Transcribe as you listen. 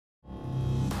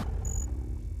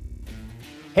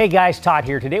Hey guys, Todd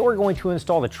here. Today we're going to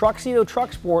install the TruXedo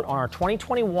TruXport on our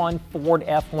 2021 Ford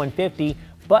F-150,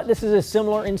 but this is a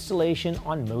similar installation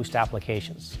on most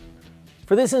applications.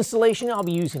 For this installation, I'll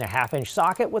be using a 1/2-inch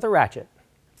socket with a ratchet.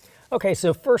 Okay,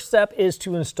 so first step is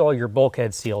to install your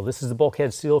bulkhead seal. This is the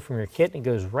bulkhead seal from your kit and it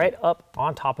goes right up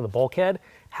on top of the bulkhead.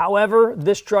 However,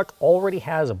 this truck already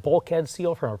has a bulkhead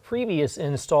seal from a previous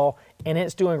install and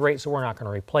it's doing great, so we're not going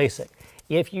to replace it.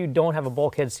 If you don't have a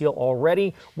bulkhead seal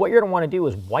already, what you're going to want to do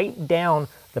is wipe down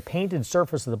the painted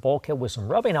surface of the bulkhead with some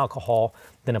rubbing alcohol,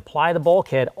 then apply the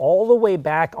bulkhead all the way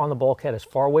back on the bulkhead as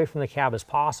far away from the cab as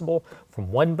possible,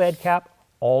 from one bed cap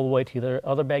all the way to the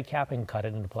other bed cap, and cut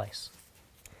it into place.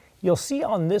 You'll see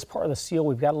on this part of the seal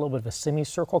we've got a little bit of a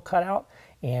semicircle cut out,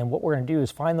 and what we're going to do is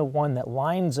find the one that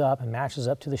lines up and matches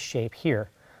up to the shape here.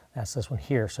 That's this one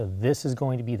here. So this is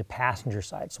going to be the passenger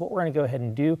side. So what we're going to go ahead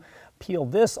and do, peel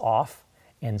this off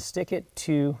and stick it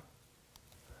to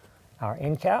our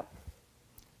end cap.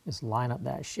 Just line up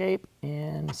that shape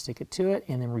and stick it to it,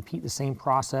 and then repeat the same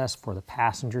process for the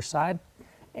passenger side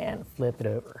and flip it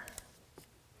over.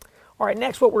 All right,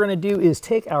 next what we're going to do is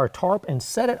take our tarp and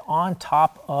set it on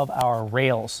top of our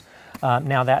rails.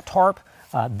 Now that tarp,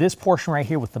 this portion right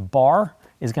here with the bar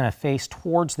is going to face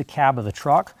towards the cab of the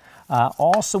truck.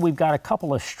 Also, we've got a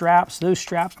couple of straps. Those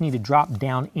straps need to drop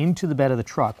down into the bed of the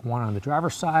truck, one on the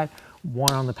driver's side,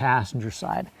 one on the passenger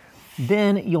side.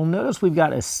 Then you'll notice we've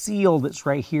got a seal that's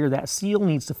right here. That seal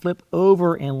needs to flip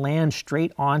over and land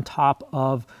straight on top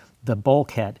of the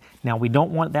bulkhead. Now we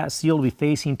don't want that seal to be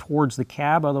facing towards the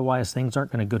cab, otherwise things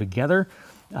aren't going to go together.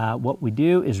 What we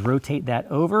do is rotate that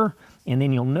over, and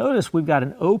then you'll notice we've got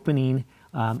an opening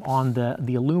on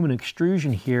the aluminum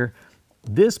extrusion here.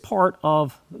 This part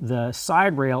of the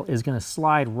side rail is going to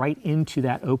slide right into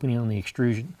that opening on the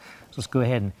extrusion. So let's go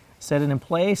ahead and set it in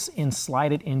place and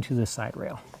slide it into the side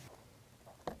rail.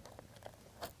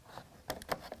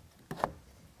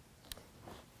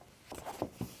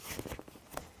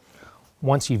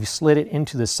 Once you've slid it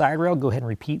into the side rail, go ahead and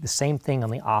repeat the same thing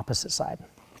on the opposite side.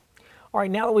 All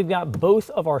right, now that we've got both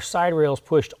of our side rails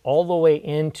pushed all the way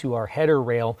into our header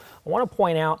rail, I want to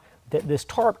point out that this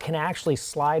tarp can actually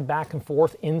slide back and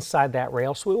forth inside that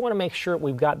rail. So we want to make sure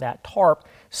we've got that tarp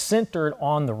centered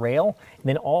on the rail, and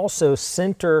then also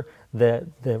center the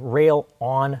rail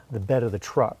on the bed of the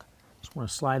truck. So we're going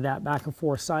to slide that back and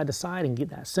forth side to side and get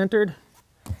that centered.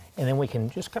 And then we can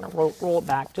just kind of roll it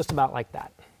back just about like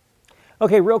that.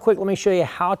 Okay, real quick, let me show you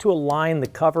how to align the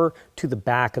cover to the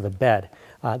back of the bed.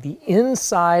 The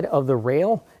inside of the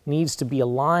rail needs to be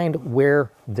aligned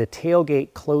where the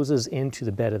tailgate closes into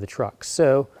the bed of the truck.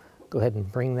 So go ahead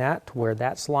and bring that to where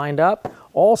that's lined up.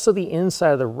 Also, the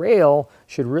inside of the rail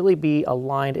should really be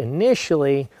aligned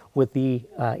initially with the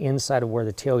inside of where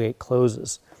the tailgate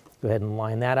closes. Go ahead and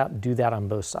line that up, do that on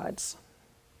both sides.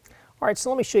 All right,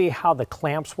 so let me show you how the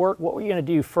clamps work. What we're going to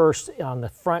do first on the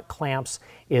front clamps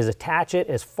is attach it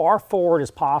as far forward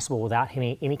as possible without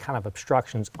any kind of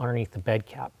obstructions underneath the bed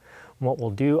cap. And what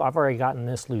we'll do, I've already gotten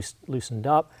this loosened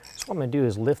up. So what I'm going to do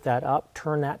is lift that up,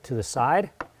 turn that to the side,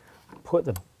 put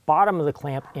the bottom of the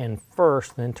clamp in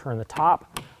first, then turn the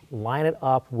top, line it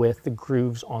up with the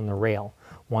grooves on the rail.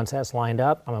 Once that's lined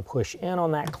up, I'm going to push in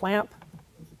on that clamp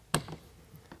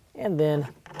and then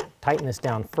tighten this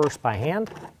down first by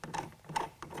hand.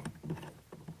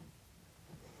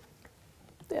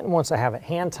 Then once I have it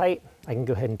hand tight, I can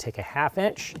go ahead and take a 1/2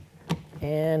 inch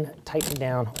and tighten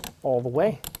down all the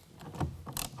way.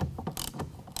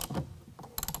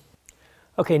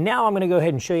 Okay, now I'm going to go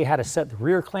ahead and show you how to set the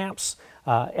rear clamps.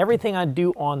 Everything I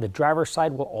do on the driver's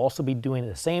side will also be doing at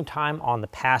the same time on the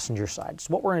passenger side.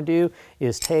 So what we're going to do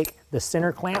is take the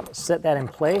center clamp, set that in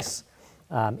place,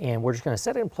 and we're just going to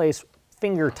set it in place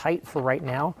finger tight for right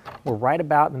now. We're right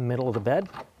about in the middle of the bed.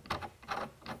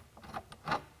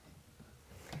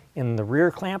 In the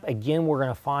rear clamp, again, we're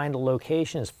going to find a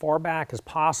location as far back as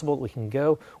possible that we can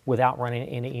go without running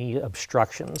into any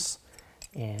obstructions.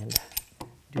 And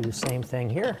do the same thing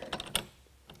here.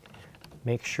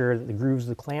 Make sure that the grooves of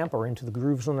the clamp are into the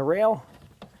grooves on the rail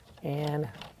and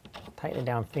tighten it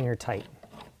down finger tight.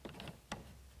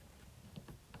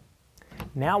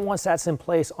 Now once that's in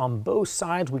place on both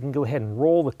sides, we can go ahead and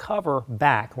roll the cover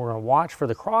back. We're going to watch for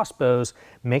the crossbows,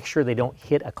 make sure they don't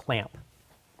hit a clamp.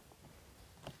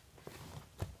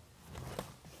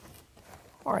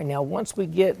 All right, now once we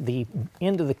get the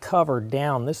end of the cover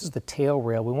down, this is the tail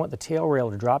rail. We want the tail rail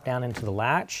to drop down into the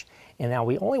latch. And now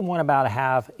we only want about to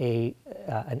have an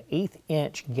 1/8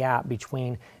 inch gap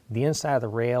between the inside of the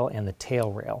rail and the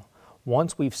tail rail.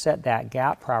 Once we've set that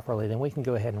gap properly, then we can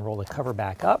go ahead and roll the cover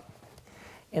back up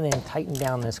and then tighten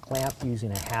down this clamp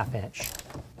using a 1/2 inch.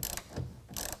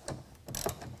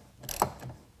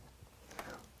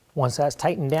 Once that's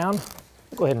tightened down,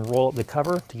 go ahead and roll up the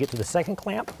cover to get to the second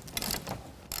clamp.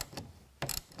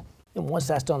 And once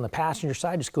that's done on the passenger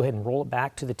side, just go ahead and roll it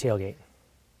back to the tailgate.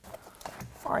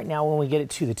 All right, now when we get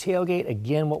it to the tailgate,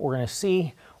 again, what we're gonna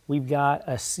see, we've got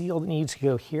a seal that needs to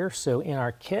go here. So in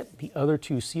our kit, the other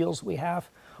two seals we have,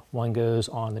 one goes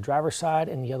on the driver's side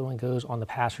and the other one goes on the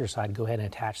passenger side. Go ahead and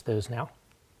attach those now.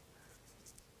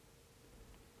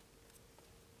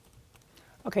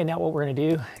 Okay, now what we're gonna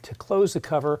do to close the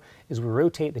cover is we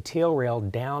rotate the tail rail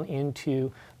down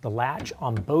into the latch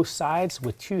on both sides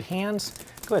with two hands.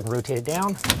 Go ahead and rotate it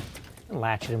down and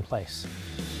latch it in place.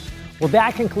 Well,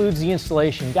 that concludes the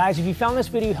installation. Guys, if you found this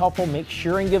video helpful, make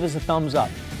sure and give us a thumbs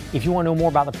up. If you want to know more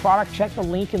about the product, check the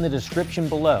link in the description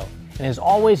below. And as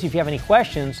always, if you have any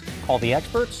questions, call the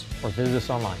experts or visit us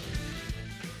online.